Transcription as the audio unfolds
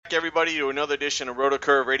Everybody, to another edition of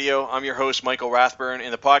RotoCurve Radio. I'm your host, Michael Rathburn,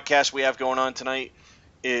 and the podcast we have going on tonight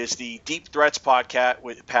is the Deep Threats podcast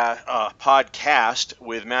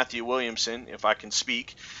with Matthew Williamson, if I can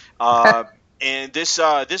speak. And this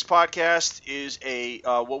podcast is a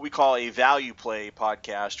what we call a value play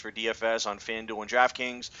podcast for DFS on FanDuel and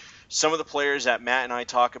DraftKings. Some of the players that Matt and I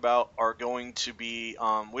talk about are going to be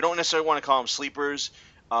we don't necessarily want to call them sleepers.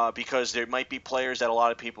 Because there might be players that a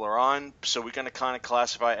lot of people are on, so we're going to kind of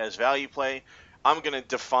classify it as value play. I'm going to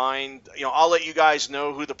define, I'll let you guys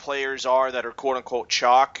know who the players are that are quote-unquote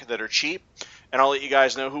chalk, that are cheap, and I'll let you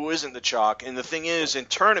guys know who isn't the chalk. And the thing is, in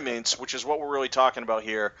tournaments, which is what we're really talking about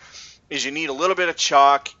here, is you need a little bit of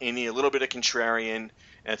chalk, and you need a little bit of contrarian, and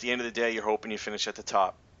at the end of the day, you're hoping you finish at the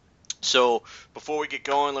top. So before we get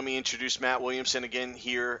going, let me introduce Matt Williamson again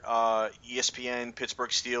here, ESPN,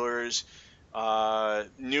 Pittsburgh Steelers,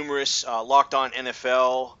 numerous Locked On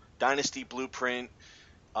NFL, Dynasty Blueprint.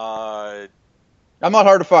 I'm not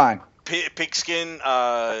hard to find. Pigskin.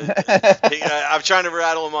 I'm trying to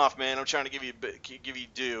rattle them off, man. I'm trying to give you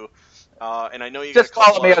due. And I know you just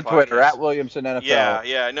follow me on Twitter at Williamson NFL.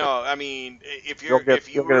 Yeah. No, I mean, if you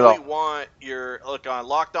really want your look on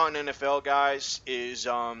Locked On NFL, guys, is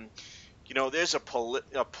there's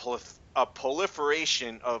a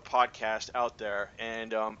proliferation of podcasts out there,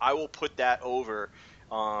 and I will put that over.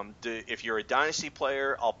 If you're a Dynasty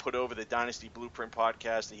player, I'll put over the Dynasty Blueprint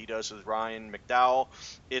podcast that he does with Ryan McDowell.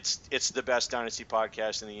 It's the best Dynasty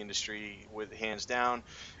podcast in the industry, with hands down,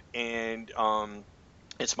 and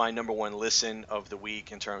it's my number one listen of the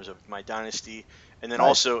week in terms of my Dynasty. And then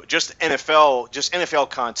also just NFL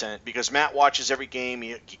content, because Matt watches every game.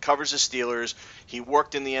 He covers the Steelers. He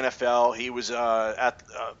worked in the NFL. He was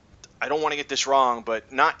I don't want to get this wrong,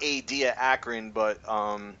 but not AD at Akron, but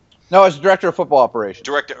no, it's Director of Football Operations.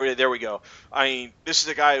 Director, there we go. I mean, this is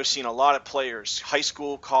a guy who's seen a lot of players, high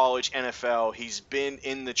school, college, NFL. He's been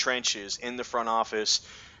in the trenches, in the front office,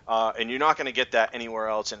 and you're not going to get that anywhere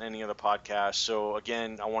else in any other podcast. So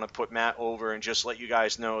again, I want to put Matt over and just let you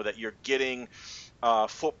guys know that you're getting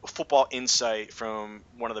football insight from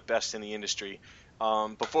one of the best in the industry.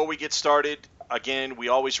 Before we get started, again, we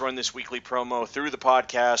always run this weekly promo through the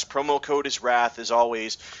podcast. Promo code is RATH, as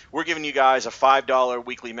always. We're giving you guys a $5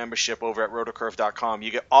 weekly membership over at rotocurve.com.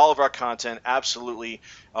 You get all of our content absolutely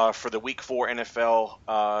for the Week 4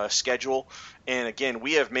 NFL schedule. And again,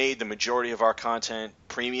 we have made the majority of our content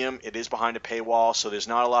premium. It is behind a paywall, so there's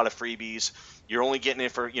not a lot of freebies. You're only getting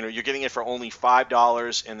it for you're getting it for only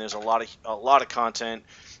 $5, and there's a lot of content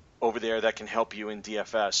over there that can help you in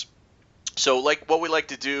DFS. So what we like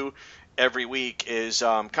to do every week is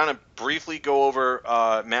kind of briefly go over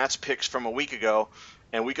Matt's picks from a week ago,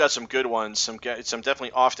 and we got some good ones, some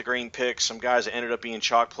definitely off the grain picks, some guys that ended up being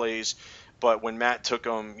chalk plays, but when Matt took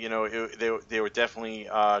them, they were definitely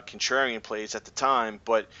contrarian plays at the time.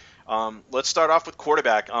 But let's start off with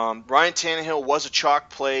quarterback. Ryan Tannehill was a chalk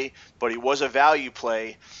play, but he was a value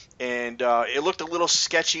play, and it looked a little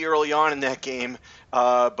sketchy early on in that game,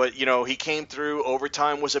 but he came through.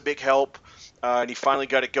 Overtime was a big help. And he finally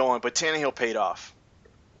got it going, but Tannehill paid off.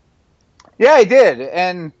 Yeah, he did,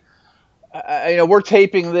 and we're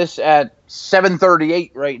taping this at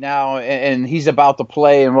 7:38 right now, and he's about to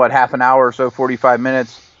play in half an hour or so, 45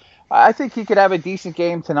 minutes. I think he could have a decent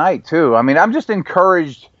game tonight too. I mean, I'm just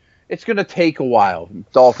encouraged. It's going to take a while,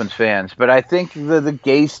 Dolphins fans, but I think the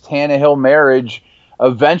Gase-Tannehill marriage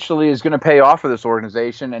eventually is going to pay off for this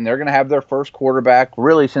organization, and they're going to have their first quarterback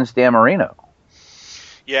really since Dan Marino.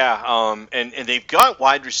 Yeah, and they've got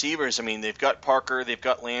wide receivers. I mean, they've got Parker, they've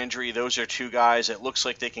got Landry. Those are two guys that looks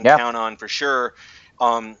like they can count on for sure.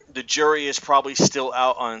 The jury is probably still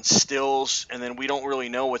out on Stills, and then we don't really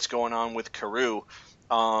know what's going on with Carew.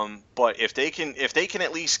 But if they can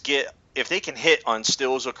at least hit on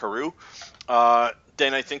Stills or Carew,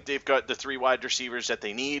 then I think they've got the three wide receivers that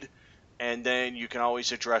they need. And then you can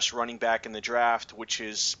always address running back in the draft, which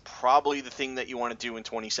is probably the thing that you want to do in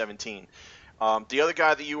 2017. The other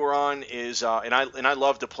guy that you were on is, and I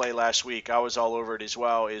loved the play last week. I was all over it as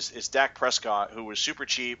well. Is Dak Prescott, who was super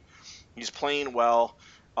cheap. He's playing well,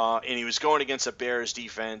 and he was going against a Bears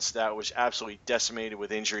defense that was absolutely decimated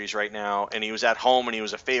with injuries right now. And he was at home, and he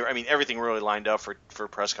was a favorite. I mean, everything really lined up for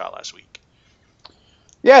Prescott last week.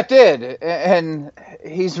 Yeah, it did, and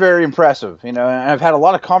he's very impressive. And I've had a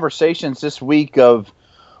lot of conversations this week of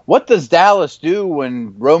what does Dallas do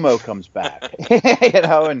when Romo comes back,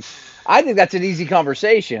 and I think that's an easy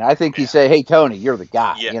conversation. I think you say, hey, Tony, you're the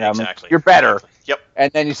guy. Yeah, exactly. You're better. Exactly. Yep.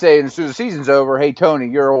 And then you say, as soon as the season's over, hey, Tony,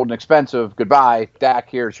 you're old and expensive. Goodbye. Dak,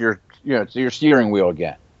 here's your steering wheel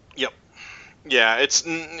again. Yep. Yeah, it's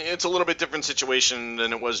a little bit different situation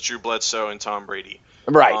than it was Drew Bledsoe and Tom Brady.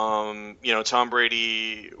 Right. Tom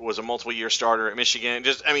Brady was a multiple-year starter at Michigan.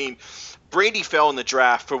 Brady fell in the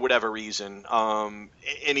draft for whatever reason,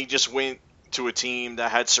 and he just went to a team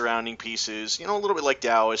that had surrounding pieces, a little bit like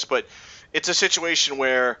Dallas. But it's a situation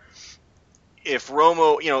where if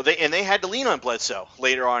Romo, they had to lean on Bledsoe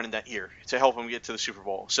later on in that year to help him get to the Super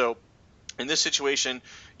Bowl. So in this situation,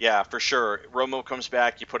 yeah, for sure, Romo comes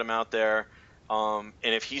back, you put him out there, and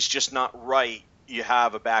if he's just not right, you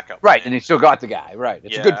have a backup. Right, and he still got the guy. Right,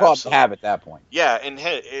 it's a good problem to have at that point. Yeah, and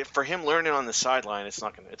hey, for him learning on the sideline, it's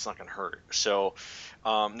not gonna hurt. So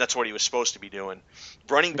that's what he was supposed to be doing.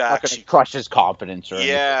 Running backs, he crush his confidence. Or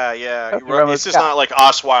anything. Yeah. It's just not like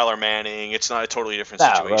Osweiler Manning. It's not a totally different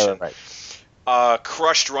situation. Right.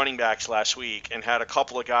 Crushed running backs last week and had a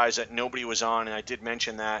couple of guys that nobody was on, and I did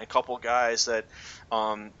mention that. A couple of guys that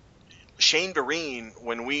Shane Vereen,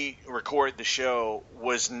 when we recorded the show,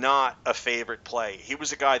 was not a favorite play. He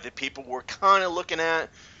was a guy that people were kind of looking at,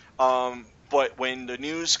 but when the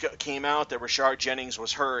news came out that Rashard Jennings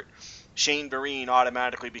was hurt, Shane Vereen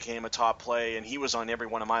automatically became a top play, and he was on every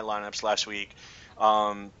one of my lineups last week.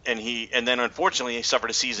 And then unfortunately he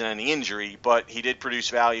suffered a season-ending injury, but he did produce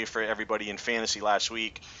value for everybody in fantasy last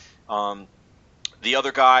week. The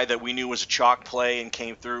other guy that we knew was a chalk play and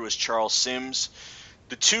came through was Charles Sims.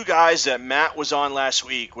 The two guys that Matt was on last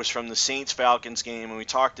week was from the Saints-Falcons game, and we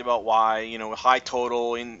talked about why, high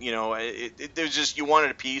total, and, there's just, you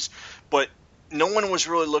wanted a piece, but no one was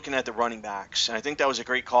really looking at the running backs. And I think that was a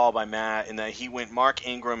great call by Matt in that he went Mark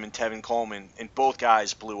Ingram and Tevin Coleman, and both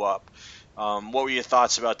guys blew up. What were your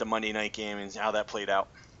thoughts about the Monday night game and how that played out?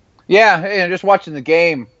 Yeah, just watching the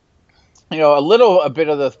game, a bit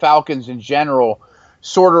of the Falcons in general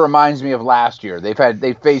sort of reminds me of last year.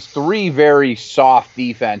 They faced three very soft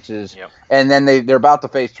defenses, and then they're about to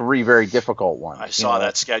face three very difficult ones. I saw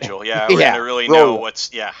that schedule. Yeah, we're going to really know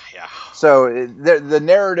what's. Yeah. So the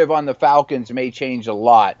narrative on the Falcons may change a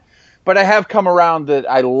lot, but I have come around that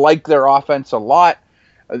I like their offense a lot.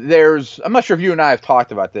 I'm not sure if you and I have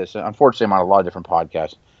talked about this. Unfortunately, I'm on a lot of different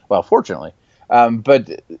podcasts. Well, fortunately,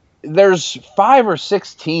 but there's 5 or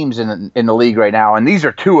 6 teams in the league right now, and these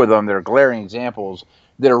are two of them that are glaring examples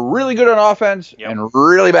that are really good on offense and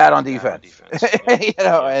really bad on defense.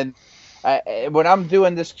 And when I'm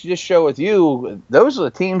doing this show with you, those are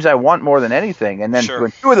the teams I want more than anything. And then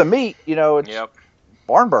when two of them meet, it's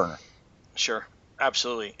barn burner. Sure,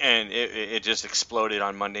 absolutely, and it just exploded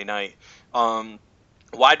on Monday night.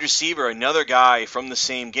 Wide receiver, another guy from the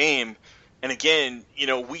same game. And again,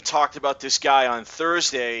 we talked about this guy on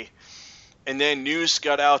Thursday, and then news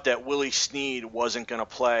got out that Willie Snead wasn't going to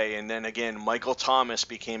play. And then again, Michael Thomas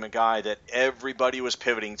became a guy that everybody was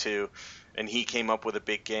pivoting to, and he came up with a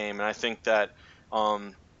big game. And I think that,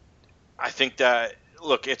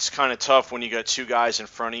 look, it's kind of tough when you got two guys in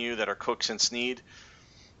front of you that are Cooks and Snead,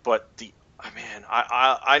 but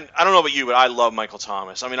I don't know about you, but I love Michael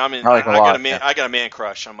Thomas. I mean, I got a man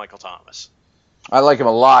crush on Michael Thomas. I like him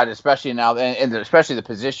a lot, especially now, and especially the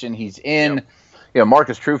position he's in.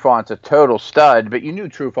 Marcus Trufant's a total stud, but you knew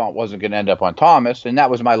Trufant wasn't going to end up on Thomas, and that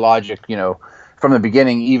was my logic, from the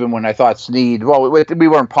beginning, even when I thought Snead, well, we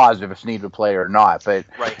weren't positive if Snead would play or not, but,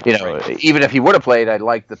 even if he would have played, I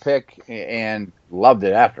liked the pick and loved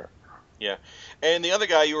it after. Yeah. And the other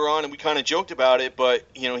guy you were on, and we kind of joked about it, but,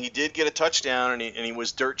 he did get a touchdown, and he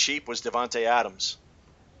was dirt cheap, was Devontae Adams.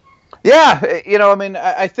 Yeah,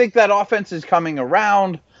 I think that offense is coming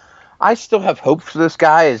around. I still have hope for this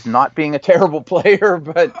guy as not being a terrible player,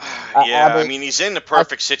 but he's in the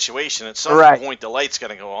perfect situation. At some point, the light's got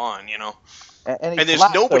to go on, And there's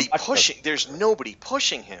nobody pushing. There's nobody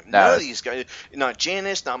pushing him. None of these guys. Not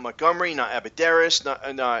Janis, not Montgomery, not Abadaris,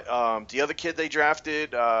 not the other kid they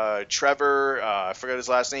drafted, Trevor. I forgot his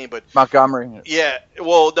last name, but Montgomery. Yeah.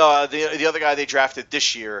 Well, the other guy they drafted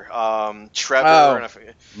this year, Trevor. And I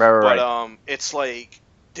forget. But it's like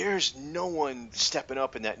there's no one stepping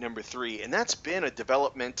up in that number 3, and that's been a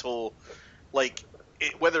developmental,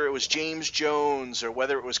 whether it was James Jones or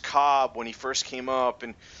whether it was Cobb when he first came up.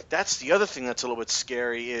 And that's the other thing that's a little bit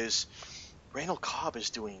scary is Randall Cobb is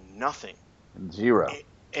doing nothing. Zero.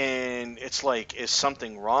 And it's like, is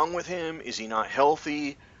something wrong with him? Is he not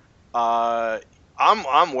healthy? I'm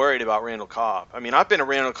worried about Randall Cobb. I mean, I've been a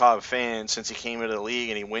Randall Cobb fan since he came into the league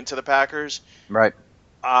and he went to the Packers. Right.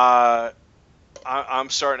 I'm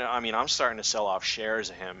starting to sell off shares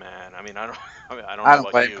of him, man. I mean, I don't know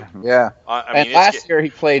about you. Yeah. Last year he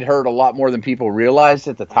played hurt a lot more than people realized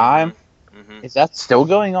at the time. Mm-hmm. Is that still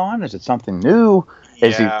going on? Is it something new?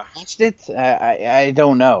 Has he watched it? I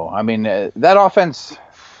don't know. I mean, that offense,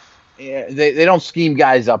 Yeah, they don't scheme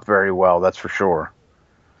guys up very well. That's for sure.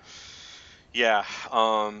 Yeah.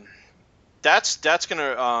 That's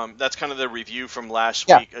gonna that's kind of the review from last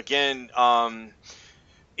Yeah. week. Again,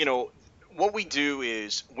 you know, what we do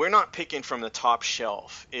is we're not picking from the top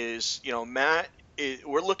shelf. Matt,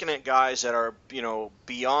 we're looking at guys that are,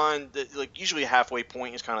 beyond like usually a halfway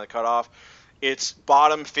point is kind of the cutoff. It's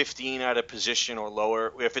bottom 15 at a position or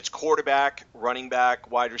lower. If it's quarterback, running back,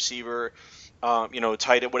 wide receiver,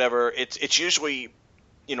 tight end, whatever, it's usually,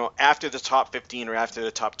 after the top 15 or after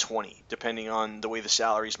the top 20, depending on the way the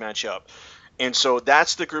salaries match up. And so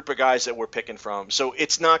that's the group of guys that we're picking from. So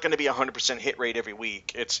it's not going to be a 100% hit rate every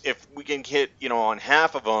week. It's if we can hit, on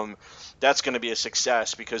half of them, that's going to be a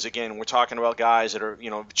success because again, we're talking about guys that are,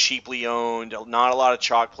 cheaply owned, not a lot of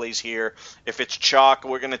chalk plays here. If it's chalk,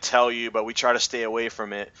 we're going to tell you, but we try to stay away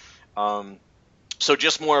from it. So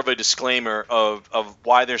just more of a disclaimer of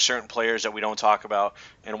why there's certain players that we don't talk about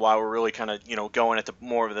and why we're really kind of, going at the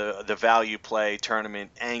more of the value play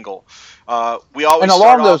tournament angle. We always and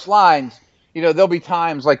along those lines, there'll be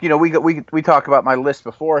times like we talk about my list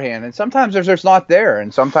beforehand, and sometimes there's not there,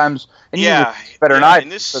 and sometimes better not.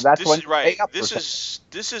 So that's when right.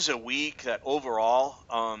 This is a week that overall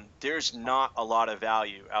there's not a lot of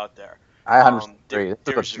value out there. I understand.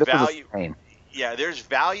 There's value. Yeah, there's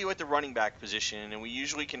value at the running back position, and we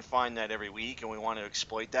usually can find that every week, and we want to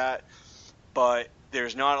exploit that. But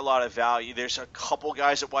there's not a lot of value. There's a couple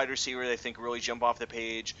guys at wide receiver that I think really jump off the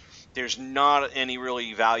page. There's not any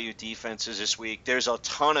really value defenses this week. There's a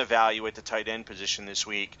ton of value at the tight end position this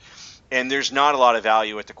week, and there's not a lot of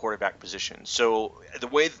value at the quarterback position. So the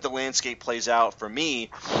way that the landscape plays out for me,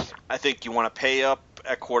 I think you want to pay up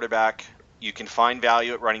at quarterback. You can find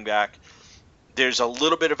value at running back. There's a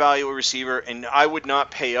little bit of value at receiver, and I would not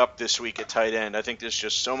pay up this week at tight end. I think there's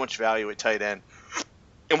just so much value at tight end,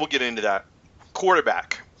 and we'll get into that.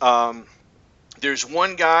 Quarterback. There's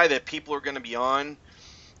one guy that people are going to be on,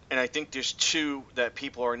 and I think there's two that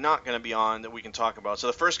people are not going to be on that we can talk about. So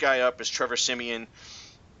the first guy up is Trevor Siemian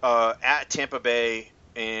at Tampa Bay,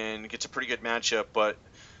 and gets a pretty good matchup. But,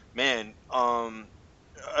 man,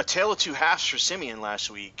 a tale of two halves for Siemian last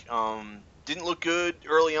week. Didn't look good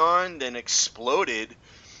early on, then exploded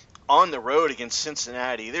on the road against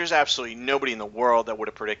Cincinnati. There's absolutely nobody in the world that would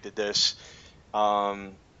have predicted this. A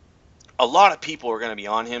lot of people are going to be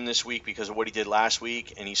on him this week because of what he did last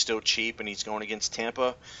week, and he's still cheap, and he's going against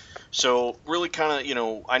Tampa. So really kind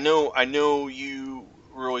of, I know you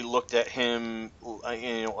really looked at him,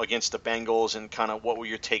 against the Bengals, and kind of what were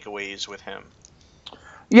your takeaways with him?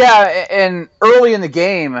 Yeah, and early in the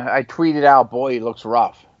game, I tweeted out, boy, he looks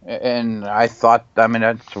rough. And I thought,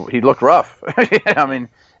 he looked rough. And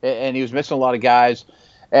he was missing a lot of guys.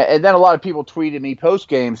 And then a lot of people tweeted me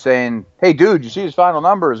post-game saying, hey, dude, you see his final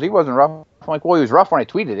numbers? He wasn't rough. I'm like, well, he was rough when I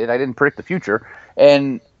tweeted it. I didn't predict the future.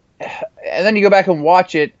 And then you go back and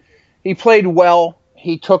watch it. He played well.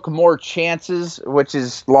 He took more chances, which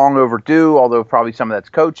is long overdue, although probably some of that's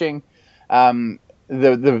coaching. The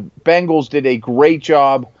Bengals did a great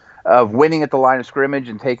job of winning at the line of scrimmage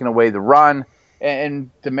and taking away the run. And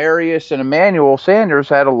Demarius and Emmanuel Sanders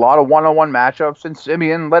had a lot of one-on-one matchups, and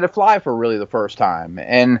Siemian let it fly for really the first time.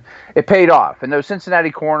 And it paid off. And those Cincinnati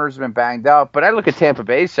corners have been banged up. But I look at Tampa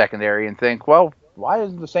Bay's secondary and think, well, why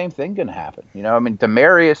isn't the same thing going to happen?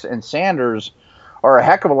 Demarius and Sanders are a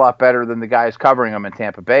heck of a lot better than the guys covering them in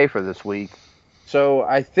Tampa Bay for this week. So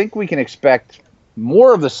I think we can expect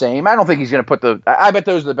more of the same. I don't think he's going to put I bet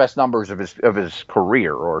those are the best numbers of his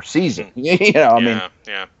career or season.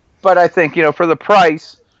 Yeah. But I think, for the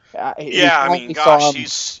price.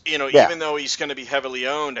 He's, even though he's going to be heavily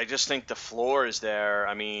owned, I just think the floor is there.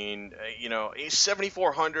 He's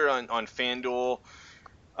 7,400 on FanDuel.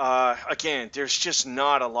 Again, there's just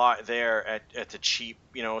not a lot there at the cheap,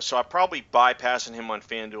 so I'm probably bypassing him on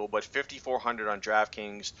FanDuel, but 5,400 on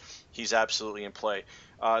DraftKings, he's absolutely in play.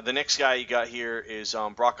 The next guy you got here is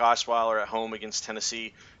Brock Osweiler at home against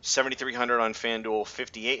Tennessee, 7,300 on FanDuel,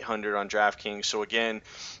 5,800 on DraftKings. So again,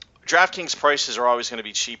 DraftKings prices are always going to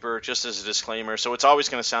be cheaper, just as a disclaimer, so it's always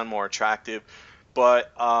going to sound more attractive.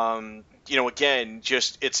 But, again,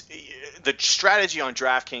 it's the strategy on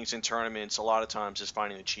DraftKings in tournaments a lot of times is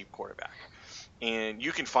finding the cheap quarterback. And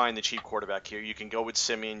you can find the cheap quarterback here. You can go with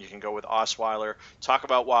Siemian. You can go with Osweiler. Talk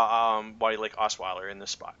about why you like Osweiler in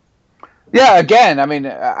this spot. Yeah, again,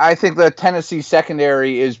 I think the Tennessee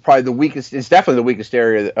secondary is probably the weakest. It's definitely the weakest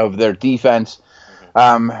area of their defense.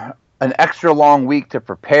 Mm-hmm. An extra long week to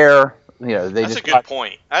prepare. That's a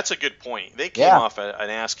good point. They came off an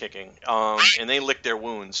ass kicking, and they licked their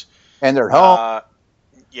wounds. And they're home.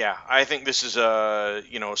 Yeah, I think this is a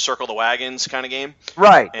circle the wagons kind of game.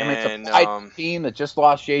 Right. I mean, it's And a team that just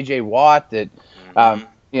lost J.J. Watt that, mhm.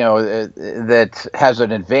 that has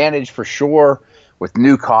an advantage for sure with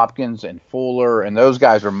Nuke Hopkins and Fuller, and those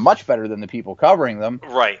guys are much better than the people covering them.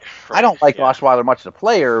 Right. I don't like Yeah. Osweiler much as a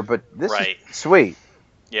player, but this is sweet.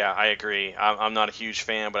 Yeah, I agree. I'm not a huge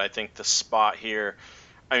fan, but I think the spot here,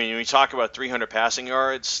 I mean, when we talk about 300 passing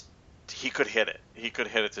yards, he could hit it. He could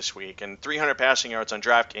hit it this week. And 300 passing yards on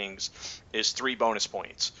DraftKings is 3 bonus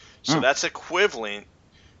points. So that's equivalent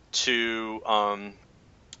to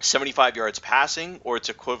 75 yards passing, or it's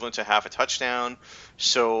equivalent to half a touchdown.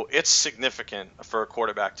 So it's significant for a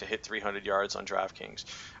quarterback to hit 300 yards on DraftKings.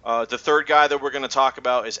 The third guy that we're going to talk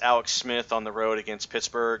about is Alex Smith on the road against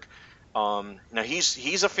Pittsburgh. Now he's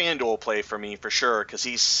a FanDuel play for me for sure because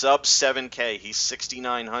he's sub 7K. He's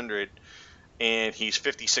 6,900 and he's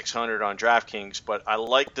 5,600 on DraftKings. But I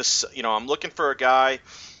like this. I'm looking for a guy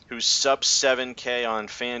who's sub 7K on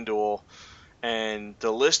FanDuel, and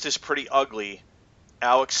the list is pretty ugly.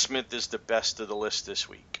 Alex Smith is the best of the list this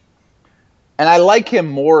week. And I like him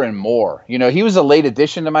more and more. He was a late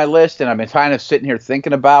addition to my list, and I've been kind of sitting here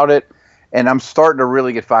thinking about it, and I'm starting to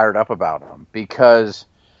really get fired up about him because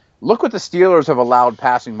look what the Steelers have allowed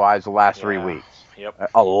passing-wise the last 3 weeks.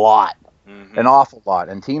 Yep. A lot. An awful lot.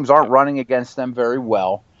 And teams aren't running against them very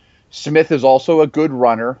well. Smith is also a good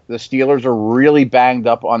runner. The Steelers are really banged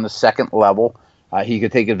up on the second level. He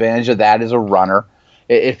could take advantage of that as a runner.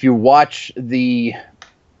 If you watch the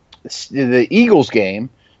Eagles game,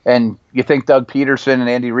 and you think Doug Peterson and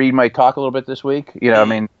Andy Reid might talk a little bit this week, I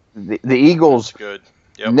mean, the Eagles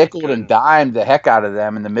nickeled and dimed the heck out of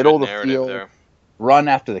them in the middle of the field, run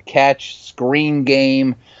after the catch, screen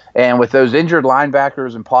game, and with those injured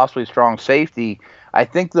linebackers and possibly strong safety, I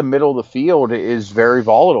think the middle of the field is very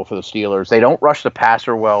volatile for the Steelers. They don't rush the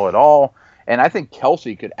passer well at all, and I think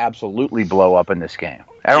Kelsey could absolutely blow up in this game.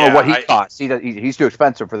 I don't know what he costs. He's too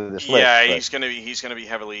expensive for this list. Yeah, he's gonna be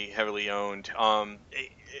heavily owned.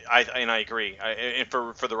 I agree, and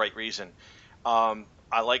for the right reason.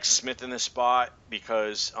 I like Smith in this spot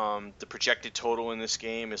because the projected total in this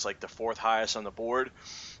game is like the 4th highest on the board.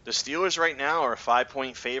 The Steelers right now are a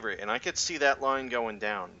 5-point favorite, and I could see that line going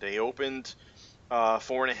down. They opened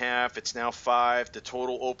 4.5. It's now 5. The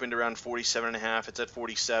total opened around 47.5. It's at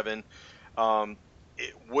 47.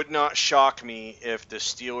 It would not shock me if the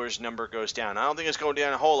Steelers number goes down. I don't think it's going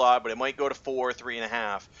down a whole lot, but it might go to 4,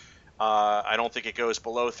 3.5. I don't think it goes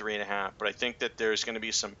below 3.5, but I think that there's going to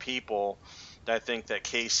be some people that think that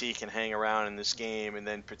KC can hang around in this game and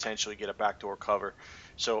then potentially get a backdoor cover.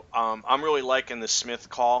 So I'm really liking the Smith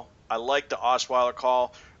call. I like the Osweiler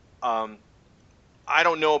call. I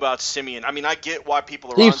don't know about Simeon. I mean, I get why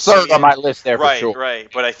people are He's on third Simeon. on my list there for sure. Right.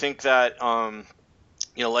 But I think that,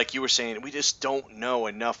 like you were saying, we just don't know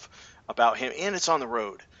enough about him, and it's on the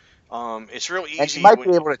road. It's real easy. And you might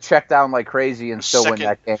be able to check down like crazy and still win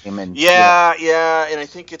that game. And yeah, and I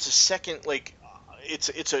think it's a second. Like,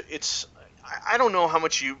 it's. I don't know how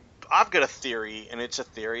much you. I've got a theory, and it's a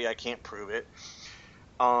theory. I can't prove it.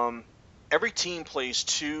 Every team plays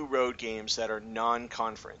 2 road games that are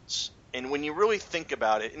non-conference. And when you really think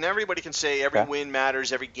about it, and everybody can say every win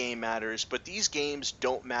matters, every game matters, but these games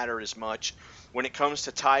don't matter as much when it comes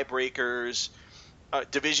to tiebreakers,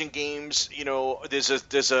 division games.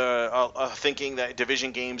 There's a thinking that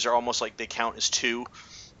division games are almost like they count as 2.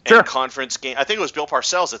 Sure. And conference game, I think it was Bill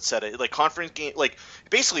Parcells that said it. Like conference game, like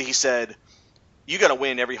basically he said, you got to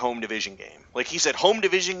win every home division game. Like he said, home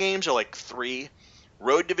division games are like 3,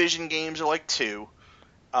 road division games are like 2.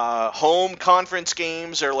 Home conference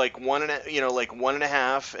games are like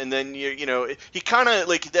 1.5, and then he kind of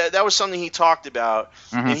like that was something he talked about,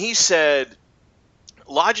 and he said,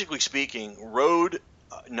 logically speaking, the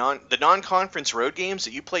non-conference road games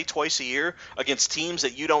that you play twice a year against teams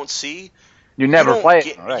that you don't see, you never play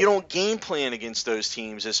it. Right. You don't game plan against those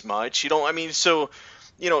teams as much. You don't. I mean, so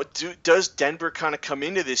does Denver kind of come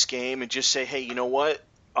into this game and just say, hey, you know what,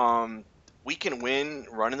 we can win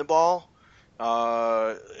running the ball.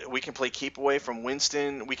 We can play keep away from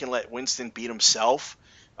Winston. We can let Winston beat himself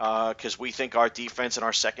because we think our defense and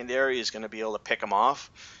our secondary is going to be able to pick him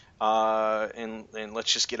off. And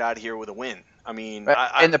let's just get out of here with a win. I mean,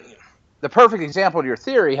 the perfect example of your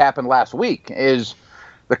theory happened last week is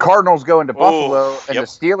the Cardinals go into Buffalo and the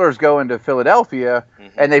Steelers go into Philadelphia,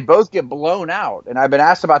 and they both get blown out. And I've been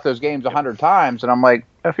asked about those games 100 times, and I'm like,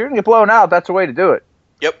 if you're going to get blown out, that's the way to do it.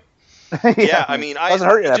 Yeah, I mean, doesn't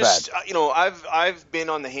hurt you that bad. I've been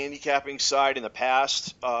on the handicapping side in the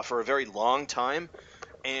past for a very long time,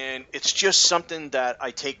 and it's just something that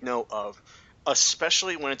I take note of.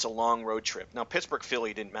 especially when it's a long road trip. Now, Pittsburgh,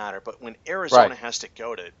 Philly didn't matter, but when Arizona Right. has to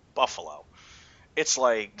go to Buffalo, it's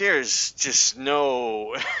like there's just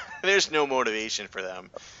no there's no motivation for them.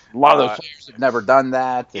 A lot of those players have never done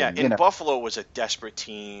that, Yeah, and and Buffalo was a desperate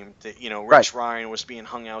team. That right. Rex Ryan was being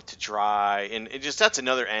hung out to dry, and it just that's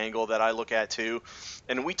another angle that I look at too.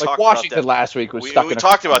 And we Like talked Washington about that last week was we stuck in a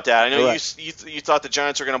talked about that. I know You're you right. you thought the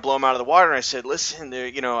Giants were going to blow them out of the water, and I said, listen,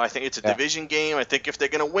 I think it's a Yeah. division game. I think if they're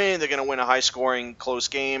going to win a high-scoring, close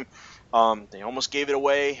game. They almost gave it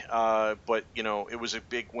away, but it was a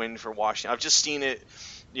big win for Washington. I've just seen it,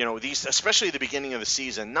 these especially at the beginning of the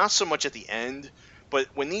season, not so much at the end, but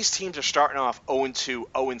when these teams are starting off 0-2,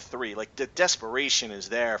 0-3, like the desperation is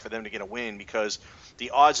there for them to get a win because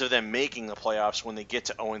the odds of them making the playoffs when they get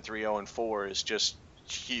to 0-3, 0-4 is just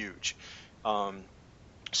huge.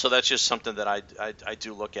 So that's just something that I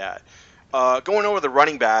do look at. Going over the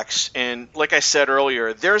running backs, and like I said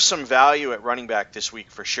earlier, there's some value at running back this week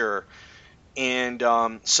for sure. And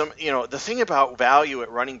the thing about value at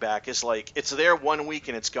running back is like it's there one week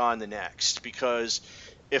and it's gone the next. Because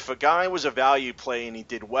if a guy was a value play and he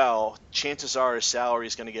did well, chances are his salary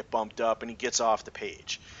is going to get bumped up and he gets off the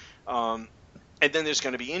page. And then there's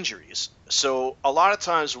going to be injuries. So a lot of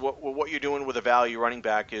times, what you're doing with a value running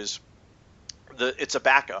back is it's a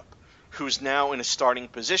backup who's now in a starting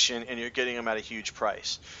position, and you're getting him at a huge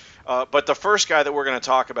price. But the first guy that we're going to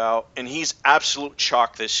talk about, and he's absolute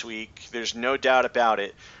chalk this week, there's no doubt about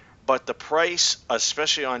it, but the price,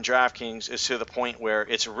 especially on DraftKings, is to the point where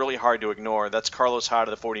it's really hard to ignore. That's Carlos Hyde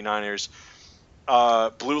of the 49ers.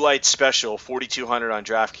 Blue light special, 4,200 on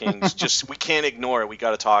DraftKings. Just we can't ignore it. We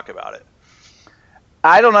got to talk about it.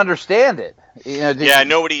 I don't understand it. Yeah,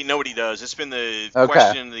 nobody does. It's been the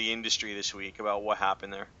question of the industry this week about what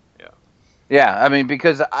happened there. Yeah, I mean,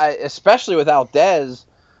 because especially without Dez,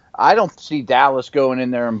 I don't see Dallas going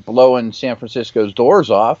in there and blowing San Francisco's doors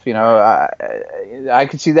off. I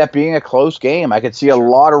could see that being a close game. I could see a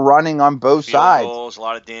lot of running on both sides. Goals, a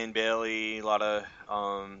lot of Dan Bailey, a lot of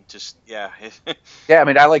Yeah, I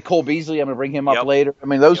mean, I like Cole Beasley. I'm going to bring him up later. I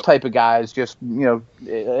mean, those type of guys just,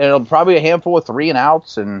 it'll probably a handful of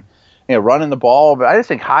 3-and-outs and, running the ball. But I just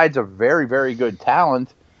think Hyde's a very, very good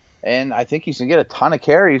talent. And I think he's going to get a ton of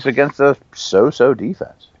carries against a so-so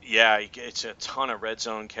defense. Yeah, it's a ton of red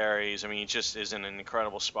zone carries. I mean, he just is in an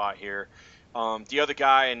incredible spot here. The other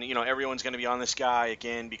guy, and everyone's going to be on this guy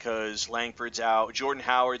again because Langford's out. Jordan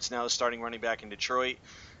Howard's now the starting running back in Detroit.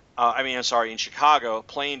 In Chicago,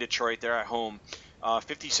 playing Detroit. They're at home.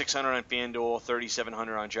 5,600 on FanDuel,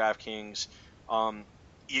 3,700 on DraftKings.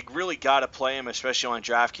 You really got to play him, especially on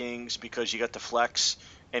DraftKings, because you got the flex,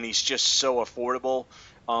 and he's just so affordable.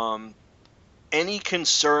 Any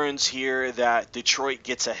concerns here that Detroit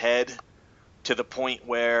gets ahead to the point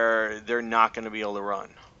where they're not going to be able to run?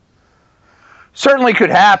 Certainly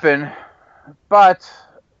could happen, but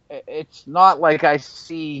it's not like I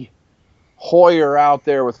see Hoyer out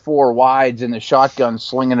there with 4 wides and the shotgun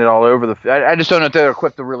slinging it all over the. I just don't know if they're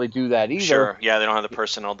equipped to really do that either. Sure, yeah, they don't have the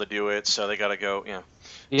personnel to do it, so they got to go. Yeah.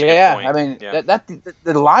 Yeah, I mean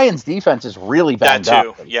the Lions' defense is really banged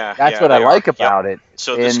up. Yeah, that's what I like about it.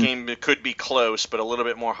 So this game could be close, but a little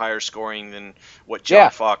bit more higher scoring than what John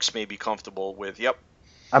Fox may be comfortable with. Yep.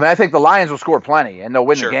 I mean, I think the Lions will score plenty and they'll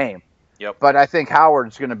win the game. Yep. But I think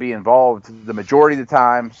Howard's going to be involved the majority of the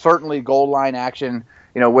time. Certainly goal line action.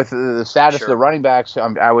 With the status of the running backs,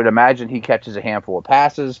 I would imagine he catches a handful of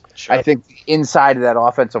passes. Sure. I think the inside of that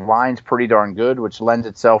offensive line is pretty darn good, which lends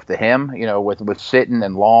itself to him, with Sitton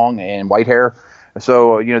and Long and Whitehair.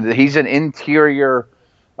 So, he's an interior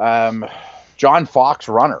John Fox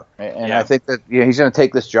runner. And I think that he's going to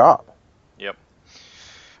take this job. Yep.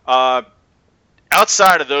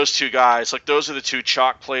 Outside of those two guys, those are the two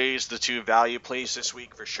chalk plays, the two value plays this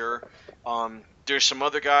week for sure. There's some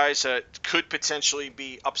other guys that could potentially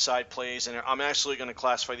be upside plays, and I'm actually going to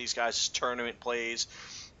classify these guys as tournament plays.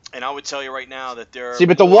 And I would tell you right now that they're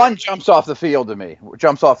the one jumps off the field to me,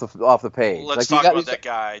 jumps off the page. Let's talk about that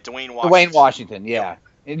guy, Dwayne Washington. Dwayne Washington, yeah.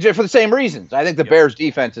 Yep. For the same reasons. I think the Bears'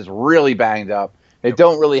 defense is really banged up. They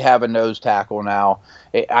don't really have a nose tackle now.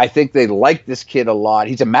 I think they like this kid a lot.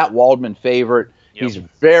 He's a Matt Waldman favorite. Yep. He's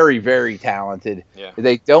very, very talented. Yeah.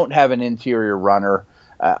 They don't have an interior runner.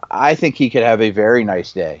 I think he could have a very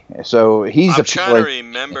nice day. So he's. I'm trying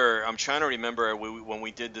to remember when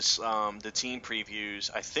we did this the team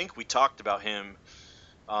previews. I think we talked about him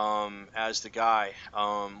as the guy.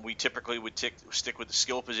 We typically would stick with the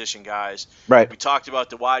skill position guys. Right. We talked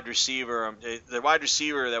about the wide receiver. The wide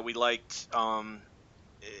receiver that we liked.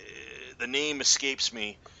 The name escapes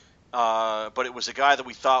me. But it was a guy that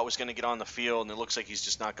we thought was going to get on the field, and it looks like he's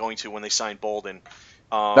just not going to when they signed Bolden.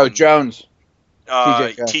 Jones.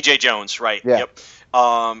 TJ Jones. TJ Jones, right? Yeah. Yep.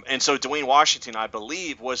 And so Dwayne Washington, I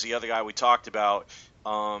believe, was the other guy we talked about,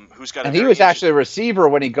 who's got a And he very was actually a receiver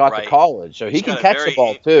when he got to right. college, so he He's can got a catch the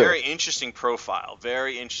ball too. very interesting profile.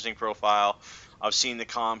 Very interesting profile. I've seen the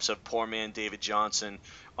comps of poor man David Johnson.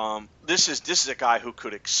 This is a guy who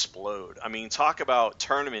could explode. I mean, talk about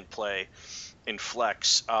tournament play in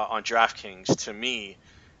flex on DraftKings. To me,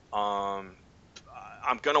 I'm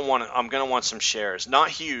gonna want some shares. Not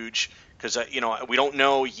huge because we don't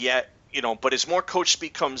know yet. But as more coach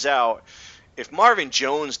speak comes out, if Marvin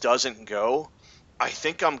Jones doesn't go, I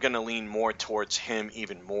think I'm going to lean more towards him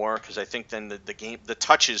even more because I think then the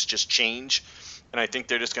touches just change, and I think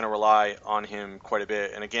they're just going to rely on him quite a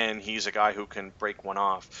bit. And again, he's a guy who can break one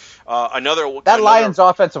off. Lions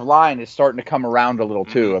offensive line is starting to come around a little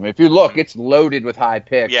too. Mm-hmm. I mean, if you look, it's loaded with high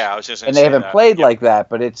picks. Yeah, I was just and they haven't played like that,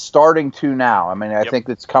 but it's starting to now. I mean, I think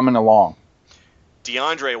it's coming along.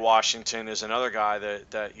 DeAndre Washington is another guy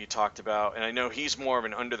that you talked about, and I know he's more of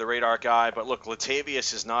an under-the-radar guy, but look,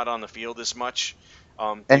 Latavius is not on the field as much.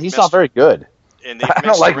 And he's not very good. And they've I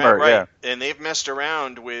don't like Murray, right? Yeah. And they've messed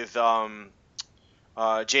around with Jalen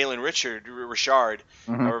Richard,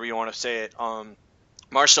 however you want to say it.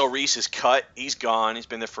 Marcel Reese is cut. He's gone. He's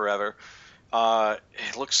been there forever.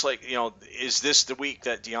 It looks like, is this the week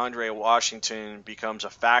that DeAndre Washington becomes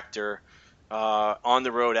a factor on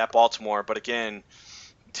the road at Baltimore? But again,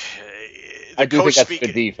 I do think that's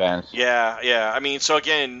good defense. Yeah. I mean, so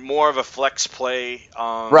again, more of a flex play,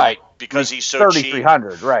 right? Because he's so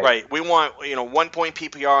 3,300, right? Right. We want 1 point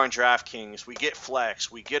PPR on DraftKings. We get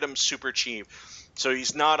flex. We get him super cheap. So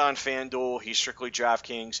he's not on FanDuel. He's strictly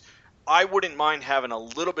DraftKings. I wouldn't mind having a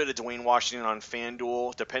little bit of Dwayne Washington on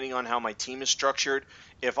FanDuel, depending on how my team is structured.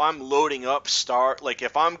 If I'm loading up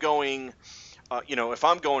if I'm going. If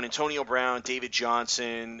I'm going Antonio Brown, David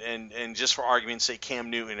Johnson, and just for argument's sake, Cam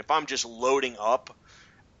Newton, if I'm just loading up,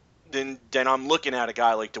 then I'm looking at a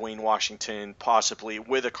guy like Dwayne Washington, possibly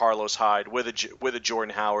with a Carlos Hyde, with a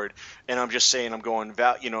Jordan Howard, and I'm just saying I'm going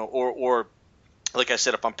or like I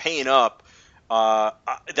said, if I'm paying up,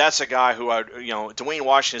 that's a guy who Dwayne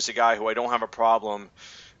Washington is a guy who I don't have a problem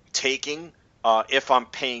taking if I'm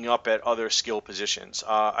paying up at other skill positions.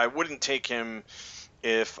 I wouldn't take him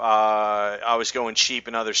if I was going cheap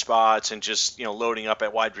in other spots and just loading up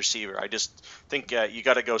at wide receiver. I just think you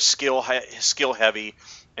got to go skill heavy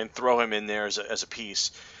and throw him in there as a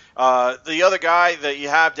piece. The other guy that you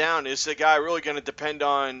have down is the guy really going to depend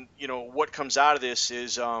on what comes out of this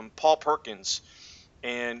is Paul Perkins,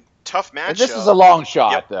 and tough matchup. This is a long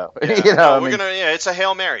shot, though. Yeah. It's a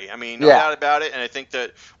Hail Mary. I mean, no doubt about it, and I think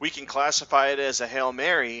that we can classify it as a Hail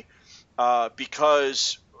Mary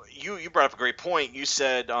because. You brought up a great point. You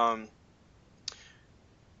said,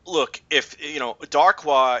 look, if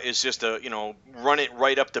Darkwa is just a run it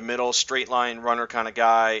right up the middle, straight line runner kind of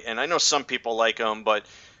guy, and I know some people like him, but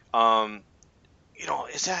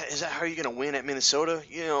is that how you're going to win at Minnesota?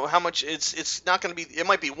 How much it's not going to be. It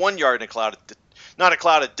might be 1 yard in not a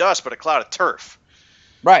cloud of dust, but a cloud of turf.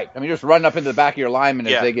 Right. I mean, just run up into the back of your linemen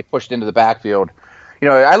as they get pushed into the backfield.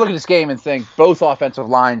 I look at this game and think both offensive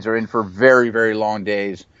lines are in for very, very long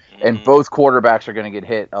days. And both quarterbacks are going to get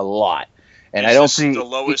hit a lot. And I don't see the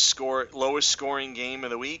lowest scoring game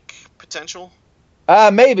of the week potential.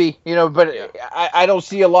 Maybe, but I don't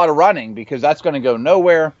see a lot of running because that's going to go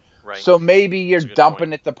nowhere. Right. So maybe you're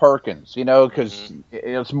dumping it to Perkins, because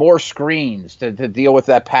it's more screens to deal with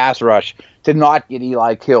that pass rush to not get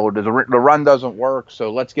Eli killed. The run doesn't work,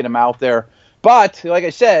 so let's get him out there. But like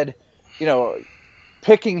I said,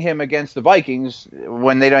 picking him against the Vikings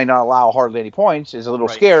when they don't allow hardly any points is a little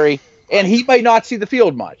scary, and he might not see the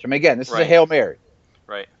field much. I mean, again, this is a Hail Mary.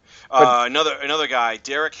 Right. Another guy,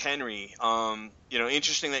 Derrick Henry.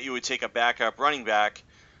 Interesting that you would take a backup running back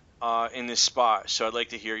in this spot. So I'd like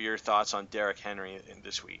to hear your thoughts on Derrick Henry in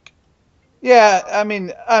this week. Yeah, I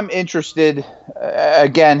mean, I'm interested.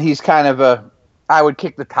 Again, he's kind of I would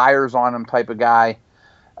kick the tires on him type of guy.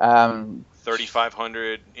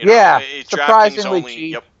 3,500. Surprisingly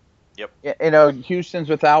cheap. Yep. Houston's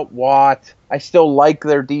without Watt. I still like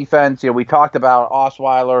their defense. We talked about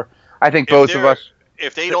Osweiler. I think both of us.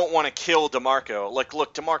 If they don't want to kill DeMarco,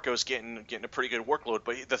 look, DeMarco's getting a pretty good workload.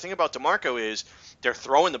 But the thing about DeMarco is they're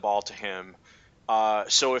throwing the ball to him.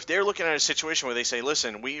 So if they're looking at a situation where they say,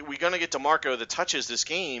 listen, we're going to get DeMarco that touches this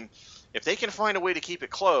game, if they can find a way to keep it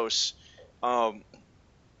close, they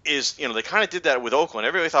kind of did that with Oakland.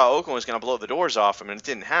 Everybody thought Oakland was going to blow the doors off them, and it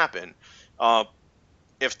didn't happen.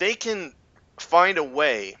 If they can find a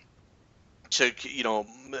way to,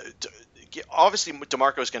 obviously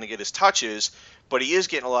DeMarco is going to get his touches, but he is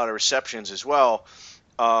getting a lot of receptions as well.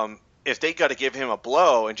 if they got to give him a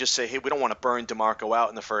blow and just say, hey, we don't want to burn DeMarco out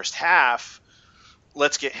in the first half,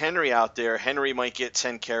 let's get Henry out there. Henry might get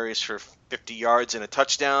 10 carries for 50 yards and a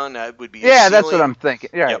touchdown. That would be his ceiling. that's what I'm thinking.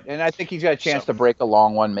 Right. Yep. And I think he's got a chance to break a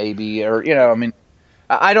long one maybe. Or, I mean,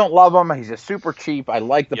 I don't love him. He's just super cheap. I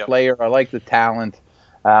like the player. I like the talent.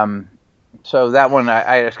 So that one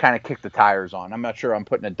I just kind of kicked the tires on. I'm not sure I'm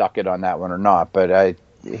putting a ducat on that one or not, but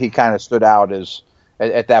he kind of stood out as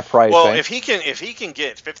at that price. Well, if he can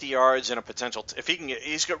get 50 yards and a potential,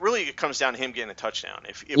 really it comes down to him getting a touchdown.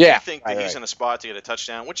 If we think that he's in a spot to get a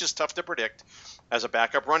touchdown, which is tough to predict as a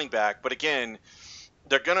backup running back, but again,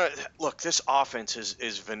 they're gonna look. This offense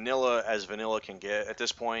is vanilla as vanilla can get at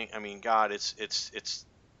this point. I mean, God, it's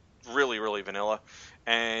really really vanilla,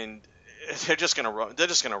 and they're just gonna run. They're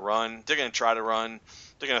just gonna run. They're gonna try to run.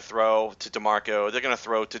 They're gonna throw to DeMarco. They're gonna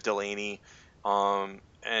throw to Delaney.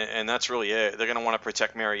 And that's really it. They're going to want to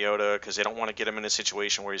protect Mariota because they don't want to get him in a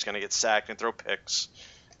situation where he's going to get sacked and throw picks,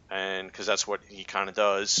 and because that's what he kind of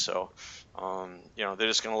does. So, they're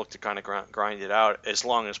just going to look to kind of grind it out as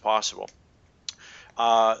long as possible.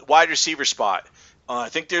 Wide receiver spot. I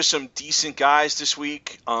think there's some decent guys this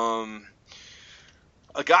week. A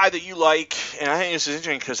guy that you like, and I think this is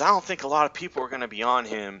interesting because I don't think a lot of people are going to be on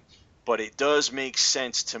him, but it does make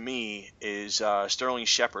sense to me, is Sterling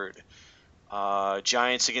Shepard.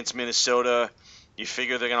 Giants against Minnesota. You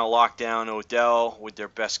figure they're going to lock down Odell with their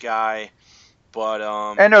best guy, but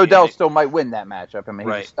and Odell still might win that matchup. I mean,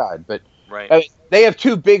 he's a stud, but they have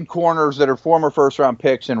two big corners that are former first-round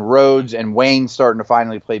picks, and Rhodes and Wayne starting to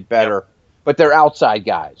finally play better. But they're outside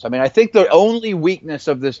guys. I mean, I think the only weakness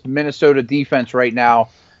of this Minnesota defense right now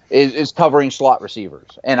is covering slot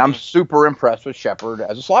receivers, and I'm super impressed with Shepard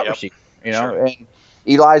as a slot receiver. And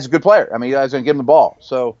Eli's a good player. I mean, Eli's going to give him the ball,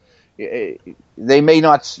 so. They may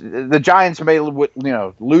not. The Giants may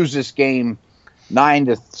lose this game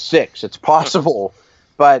 9-6. It's possible,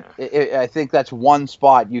 but I think that's one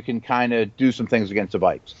spot you can kind of do some things against the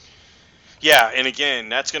Vikes. Yeah, and again,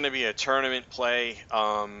 that's going to be a tournament play.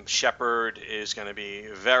 Shepard is going to be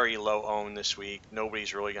very low owned this week.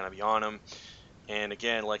 Nobody's really going to be on him. And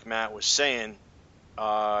again, like Matt was saying,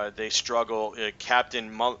 they struggle. Captain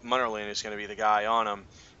Munnerlyn is going to be the guy on him.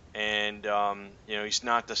 And he's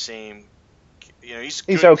not the same. He's a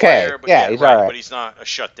good okay. player, but he's all right. But he's not a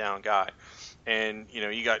shutdown guy. And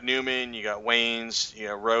you got Newman, you got Waynes,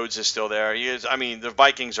 Rhodes is still there. The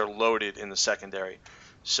Vikings are loaded in the secondary.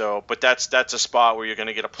 So, but that's a spot where you're going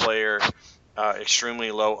to get a player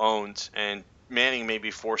extremely low owned, and Manning may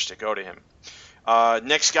be forced to go to him.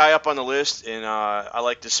 Next guy up on the list, and I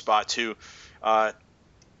like this spot too.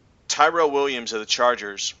 Tyrell Williams of the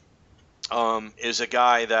Chargers. Is a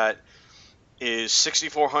guy that is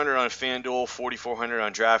 6,400 on FanDuel, 4,400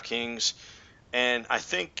 on DraftKings, and I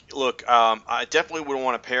think, I definitely wouldn't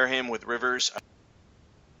want to pair him with Rivers.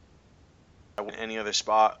 Any other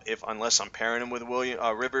spot, unless I'm pairing him with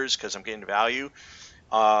Rivers because I'm getting value.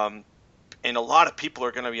 And a lot of people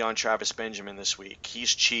are going to be on Travis Benjamin this week.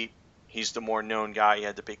 He's cheap. He's the more known guy. He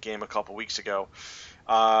had the big game a couple weeks ago.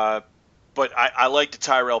 But I like the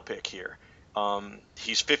Tyrell pick here.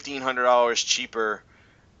 He's $1,500 cheaper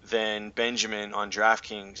than Benjamin on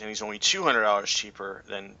DraftKings, and he's only $200 cheaper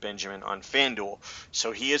than Benjamin on FanDuel.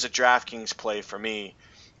 So he is a DraftKings play for me.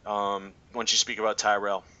 Once you speak about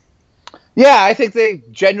Tyrell. Yeah, I think they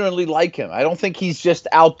genuinely like him. I don't think he's just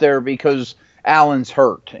out there because Allen's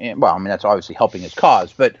hurt. Well, I mean, that's obviously helping his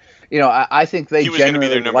cause, but I think they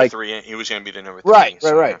genuinely like. He was going to be their number 3.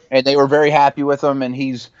 Right. And they were very happy with him, and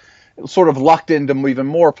he's sort of lucked into even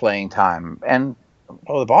more playing time. And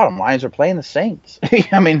the bottom line is they're playing the Saints.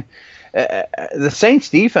 I mean, the Saints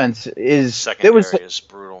defense is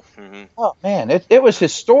brutal. Mm-hmm. Oh man, it was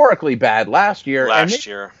historically bad last year.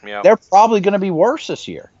 They're probably going to be worse this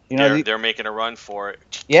year. They're making a run for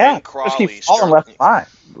it. Yeah, Ken Crawley, left behind.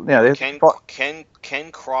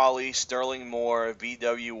 Ken Crawley, Sterling Moore,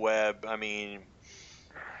 V.W. Webb. I mean,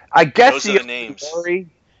 I guess those are the names. Story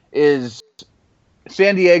is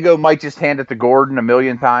San Diego might just hand it to Gordon a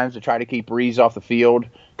million times to try to keep Breeze off the field,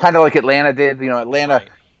 kind of like Atlanta did. Atlanta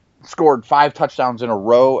scored 5 touchdowns in a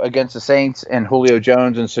row against the Saints, and Julio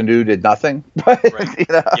Jones and Sanu did nothing. But,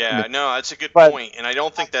 that's a good point, and I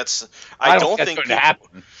don't think that's. I don't think going to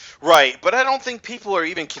happen. Right, but I don't think people are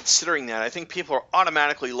even considering that. I think people are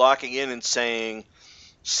automatically locking in and saying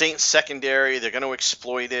Saints secondary, they're going to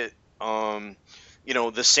exploit it.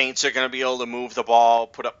 The Saints are going to be able to move the ball,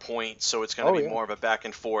 put up points, so it's going to be more of a back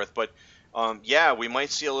and forth. But, we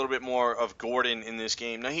might see a little bit more of Gordon in this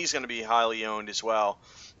game. Now, he's going to be highly owned as well.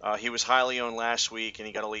 He was highly owned last week, and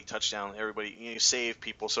he got a late touchdown. Everybody saved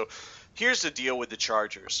people. So here's the deal with the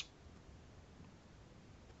Chargers.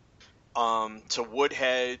 to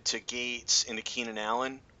Woodhead, to Gates, and to Keenan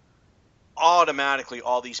Allen, automatically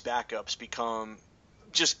all these backups become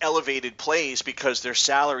just elevated plays because their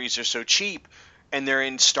salaries are so cheap and they're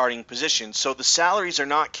in starting positions. So the salaries are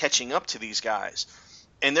not catching up to these guys,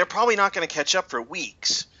 and they're probably not going to catch up for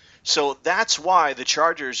weeks. So that's why the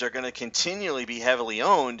Chargers are going to continually be heavily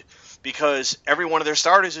owned, because every one of their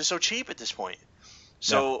starters is so cheap at this point.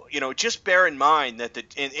 So, just bear in mind that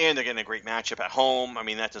and they're getting a great matchup at home. I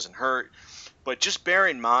mean, that doesn't hurt. But just bear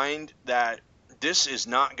in mind that this is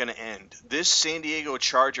not going to end. This San Diego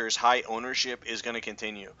Chargers high ownership is going to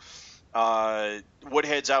continue.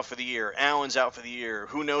 Woodhead's out for the year. Allen's out for the year.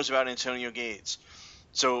 Who knows about Antonio Gates?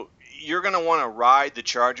 So you're going to want to ride the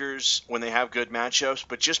Chargers when they have good matchups,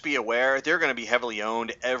 but just be aware they're going to be heavily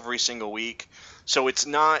owned every single week. So it's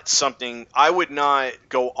not something – I would not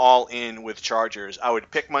go all in with Chargers. I would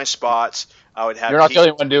pick my spots. I would have You're not the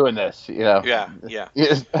only one doing this, Yeah.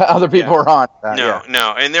 Other people are on.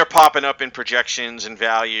 No. And they're popping up in projections and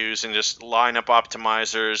values and just lineup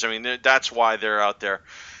optimizers. I mean, that's why they're out there.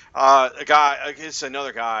 It's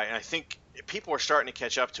another guy, and I think people are starting to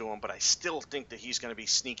catch up to him, but I still think that he's going to be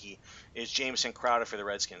sneaky, is Jamison Crowder for the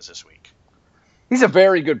Redskins this week. He's a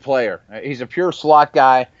very good player. He's a pure slot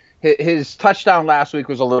guy. His touchdown last week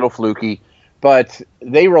was a little fluky, but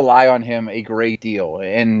they rely on him a great deal.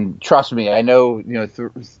 And trust me, I know,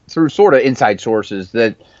 through sort of inside sources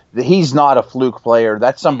that he's not a fluke player.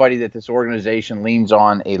 That's somebody that this organization leans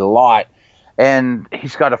on a lot. And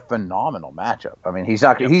he's got a phenomenal matchup. I mean, he's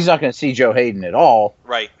not going to see Joe Hayden at all.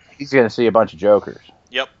 Right. He's going to see a bunch of jokers.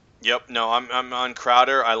 Yep. No, I'm on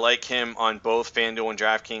Crowder. I like him on both FanDuel and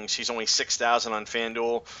DraftKings. He's only 6,000 on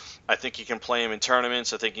FanDuel. I think you can play him in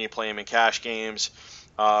tournaments. I think you can play him in cash games.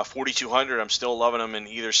 4,200. I'm still loving him in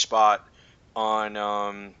either spot on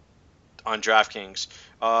DraftKings.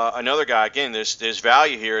 Another guy, again, there's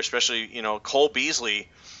value here, especially Cole Beasley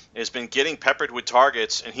has been getting peppered with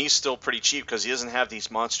targets, and he's still pretty cheap because he doesn't have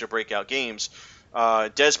these monster breakout games.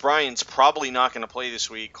 Des Bryant's probably not going to play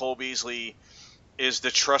this week. Cole Beasley is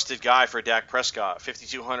the trusted guy for Dak Prescott.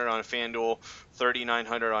 5,200 on FanDuel,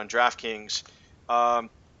 3,900 on DraftKings.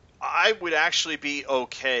 I would actually be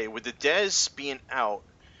okay with the Dez being out.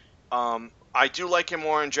 I do like him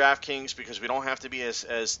more on DraftKings because we don't have to be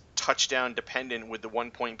as touchdown dependent with the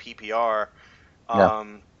 1-point PPR.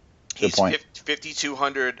 He's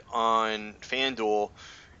 5,200 on FanDuel.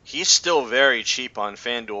 He's still very cheap on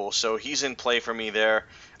FanDuel, so he's in play for me there.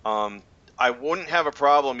 I wouldn't have a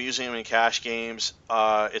problem using him in cash games.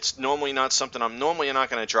 It's normally not something I'm not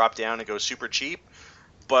going to drop down and go super cheap.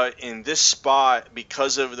 But in this spot,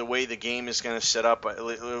 because of the way the game is going to set up, at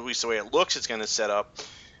least the way it looks it's going to set up,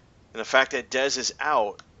 and the fact that Dez is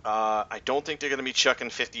out, I don't think they're going to be chucking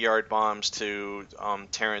 50-yard bombs to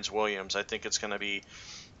Terrence Williams. I think it's going to be,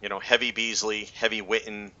 heavy Beasley, heavy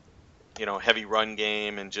Witten, heavy run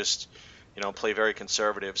game, and just, play very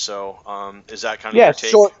conservative. So is that kind of your take?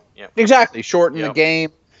 Short, exactly. Shorten the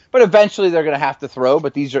game. But eventually they're going to have to throw,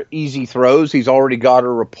 but these are easy throws. He's already got a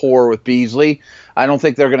rapport with Beasley. I don't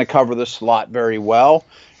think they're going to cover the slot very well.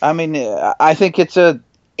 I mean, I think it's a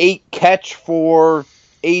 8-catch for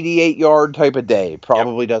 88-yard type of day.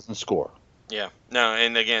 Probably doesn't score. Yeah. No,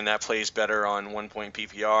 and again, that plays better on 1-point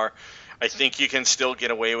PPR. I think you can still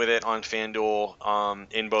get away with it on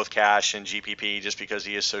FanDuel in both cash and GPP just because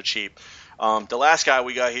he is so cheap. The last guy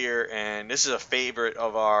we got here, and this is a favorite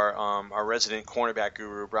of our resident cornerback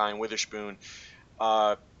guru, Brian Witherspoon,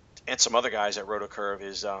 and some other guys at RotoCurve,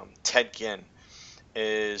 is Ted Ginn.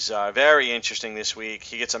 Is very interesting this week.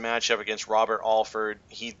 He gets a matchup against Robert Alford.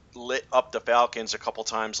 He lit up the Falcons a couple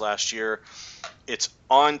times last year. It's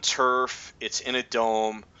on turf. It's in a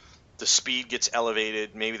dome. The speed gets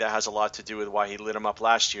elevated. Maybe that has a lot to do with why he lit him up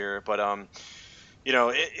last year. But,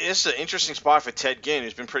 it's an interesting spot for Ted Ginn,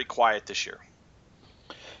 who's been pretty quiet this year.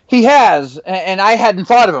 He has, and I hadn't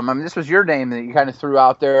thought of him. I mean, this was your name that you kind of threw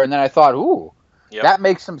out there, and then I thought, that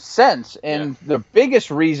makes some sense. And the biggest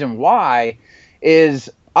reason why is,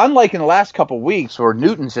 unlike in the last couple of weeks where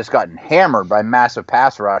Newton's just gotten hammered by massive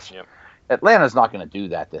pass rush, Atlanta's not going to do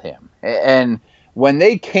that to him. And when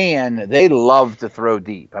they can, they love to throw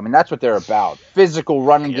deep. I mean, that's what they're about. Physical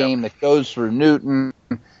running game that goes through Newton,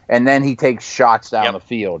 and then he takes shots down the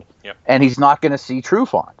field. And he's not going to see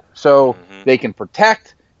Trufant. So they can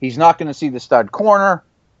protect. He's not going to see the stud corner.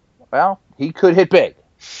 Well, he could hit big.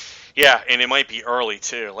 Yeah, and it might be early,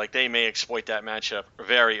 too. Like, they may exploit that matchup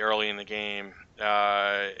very early in the game.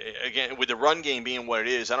 Again, with the run game being what it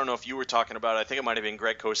is, I don't know if you were talking about it. I think it might have been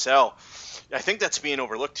Greg Cosell. I think that's being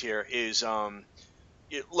overlooked here is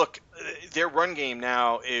look, their run game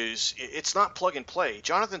now it's not plug and play.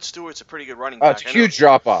 Jonathan Stewart's a pretty good running Oh, back. it's a huge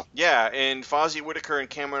drop off. Yeah, and Fozzie Whitaker and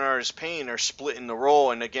Cameron Artis-Payne are splitting the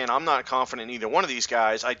role. And again, I'm not confident in either one of these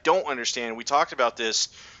guys. I don't understand. We talked about this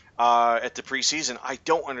at the preseason. I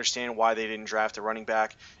don't understand why they didn't draft a running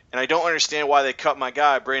back, and I don't understand why they cut my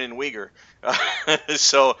guy Brandon Weegar.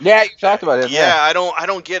 So yeah, you talked about it. Yeah, I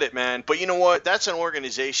don't get it, man. But you know what? That's an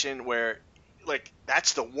organization where, like,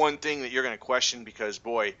 that's the one thing that you're going to question because,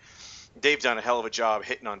 boy, they've done a hell of a job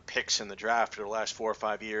hitting on picks in the draft for the last 4 or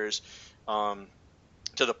 5 years, to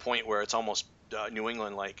the point where it's almost New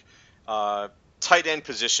England-like. Tight end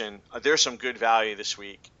position, there's some good value this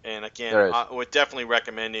week. And, again, we're definitely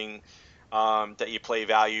recommending that you play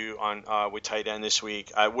value on with tight end this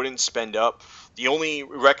week. I wouldn't spend up. The only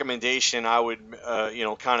recommendation I would,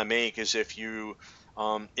 kind of make is if you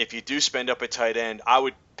do spend up at tight end, I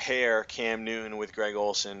would pair Cam Newton with Greg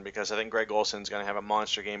Olsen because I think Greg Olsen's going to have a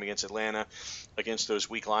monster game against Atlanta, against those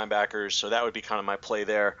weak linebackers. So that would be kind of my play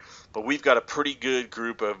there. But we've got a pretty good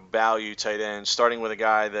group of value tight ends, starting with a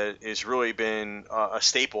guy that has really been a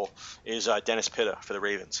staple is Dennis Pitta for the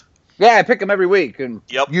Ravens. Yeah, I pick him every week, and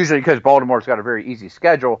usually because Baltimore's got a very easy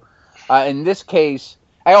schedule. In this case,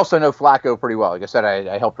 I also know Flacco pretty well. Like I said,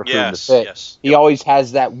 I helped recruit him to fit. Yes. He always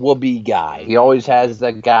has that whoopee guy. He always has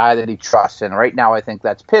that guy that he trusts, and right now I think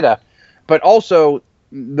that's Pitta. But also,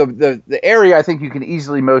 the area I think you can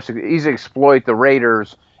easily exploit the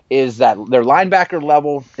Raiders is that their linebacker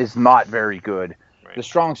level is not very good. Right. The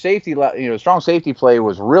strong safety play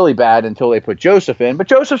was really bad until they put Joseph in. But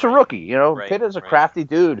Joseph's a rookie. Right. Pitta's a crafty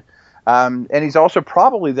dude. And he's also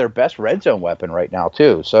probably their best red zone weapon right now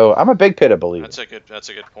too. So I'm a big Pitta believer. That's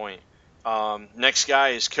a good point. Next guy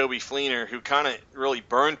is Kobe Fleener, who kind of really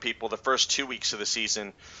burned people the first 2 weeks of the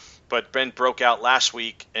season, but Ben broke out last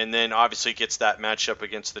week, and then obviously gets that matchup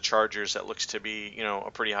against the Chargers that looks to be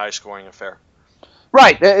a pretty high scoring affair.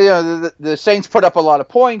 Right. The Saints put up a lot of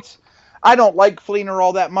points. I don't like Fleener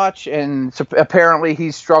all that much, and apparently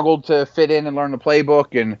he's struggled to fit in and learn the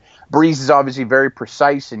playbook, and Breeze is obviously very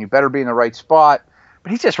precise, and you better be in the right spot,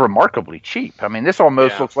 but he's just remarkably cheap. I mean, this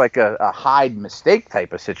almost looks like a Hyde mistake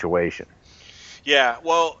type of situation. Yeah,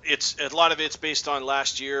 well, a lot of it's based on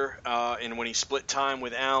last year, and when he split time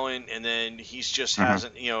with Allen, and then he's just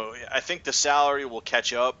hasn't, I think the salary will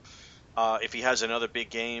catch up if he has another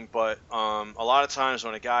big game, but a lot of times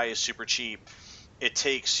when a guy is super cheap, it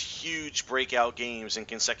takes huge breakout games in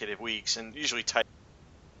consecutive weeks, and usually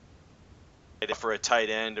for a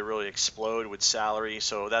tight end to really explode with salary.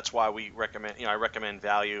 So that's why we recommend, I recommend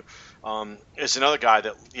value. There's another guy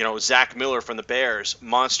that, Zach Miller from the Bears,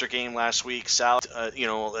 monster game last week, salary, a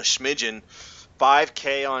smidgen,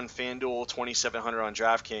 $5K on FanDuel, $2,700 on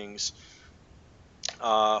DraftKings.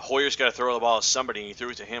 Hoyer's got to throw the ball to somebody, and he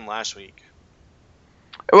threw it to him last week.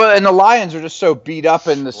 Well, and the Lions are just so beat up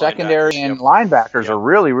in the secondary, and linebackers are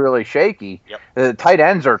really, really shaky. Yep. The tight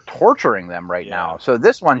ends are torturing them right now. So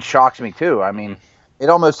this one shocks me too. I mean, it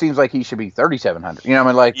almost seems like he should be 3,700.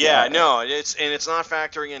 No, it's not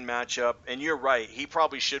factoring in matchup. And you're right, he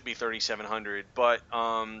probably should be 3,700. But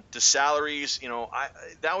the salaries,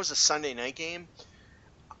 that was a Sunday night game,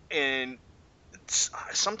 and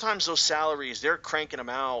sometimes those salaries they're cranking them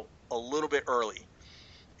out a little bit early.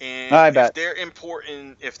 And if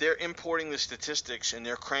they're importing the statistics and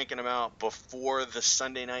they're cranking them out before the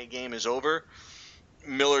Sunday night game is over,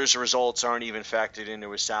 Miller's results aren't even factored into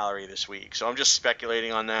his salary this week. So I'm just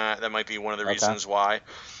speculating on that. That might be one of the reasons why.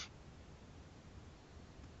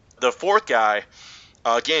 The fourth guy,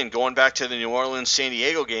 again, going back to the New Orleans San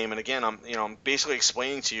Diego game, and again, I'm basically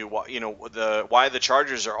explaining to you why the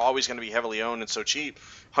Chargers are always going to be heavily owned and so cheap.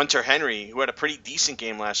 Hunter Henry, who had a pretty decent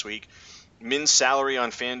game last week. Min's salary on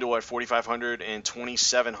FanDuel at $4,500 and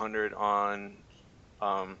 $2,700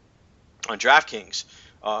 on DraftKings.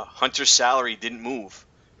 Hunter's salary didn't move.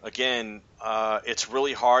 Again, it's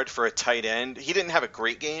really hard for a tight end. He didn't have a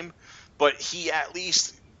great game, but he at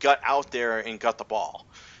least got out there and got the ball.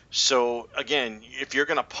 So again, if you're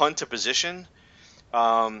going to punt a position,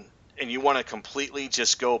 and you want to completely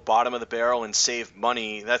just go bottom of the barrel and save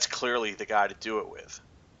money, that's clearly the guy to do it with.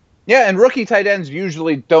 Yeah, and rookie tight ends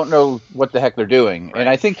usually don't know what the heck they're doing, right. And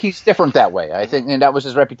I think he's different that way. I think, and that was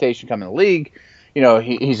his reputation coming to the league.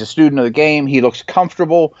 He's a student of the game. He looks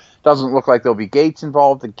comfortable. Doesn't look like there'll be Gates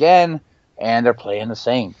involved again, and they're playing the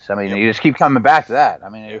Saints. I mean, you just keep coming back to that. I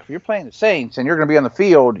mean, if you're playing the Saints and you're going to be on the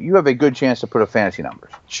field, you have a good chance to put up fantasy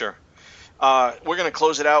numbers. Sure. We're going to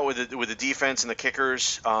close it out with the defense and the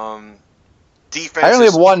kickers. Defense. I only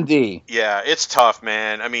have one D. Yeah, it's tough,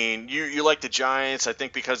 man. I mean, you like the Giants, I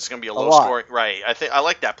think, because it's going to be a low scoring. Right. I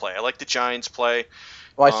like that play. I like the Giants play.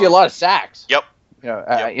 Well, I see a lot of sacks. Yep.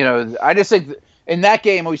 I just think in that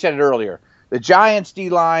game, we said it earlier, the Giants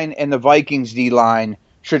D-line and the Vikings D-line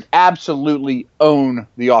should absolutely own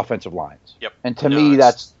the offensive lines. Yep. And to me,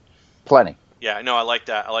 that's plenty. Yeah, no, I like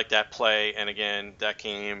that. I like that play. And again, that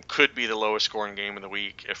game could be the lowest scoring game of the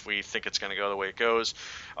week if we think it's going to go the way it goes.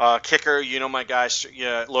 Kicker, my guys.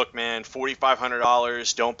 Yeah, look, man,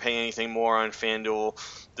 $4,500. Don't pay anything more on FanDuel.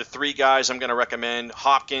 The three guys I'm going to recommend: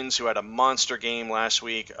 Hopkins, who had a monster game last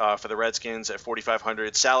week for the Redskins at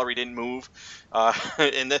 $4,500. Salary didn't move.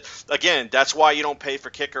 Again, that's why you don't pay for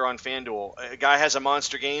kicker on FanDuel. A guy has a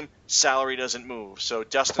monster game, salary doesn't move. So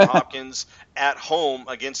Dustin Hopkins at home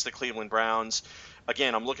against the Cleveland Browns.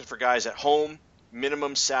 Again, I'm looking for guys at home,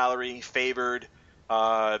 minimum salary, favored.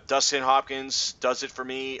 Dustin Hopkins does it for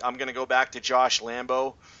me. I'm going to go back to Josh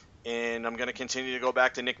Lambo, and I'm going to continue to go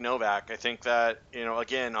back to Nick Novak. I think that,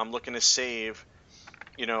 again, I'm looking to save,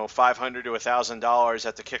 $500 to $1,000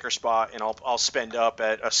 at the kicker spot, and I'll spend up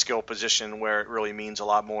at a skill position where it really means a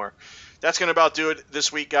lot more. That's going to about do it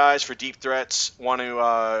this week, guys, for Deep Threats. Want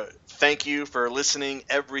to thank you for listening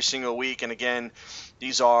every single week. And again,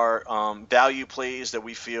 these are value plays that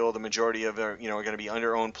we feel the majority of are going to be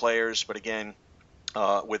under-owned players. But again,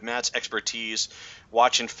 with Matt's expertise,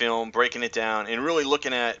 watching film, breaking it down, and really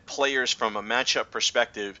looking at players from a matchup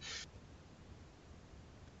perspective.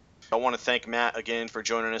 I want to thank Matt again for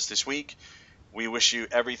joining us this week. We wish you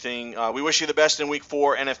everything. We wish you the best in Week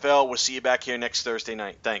 4 NFL. We'll see you back here next Thursday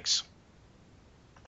night. Thanks.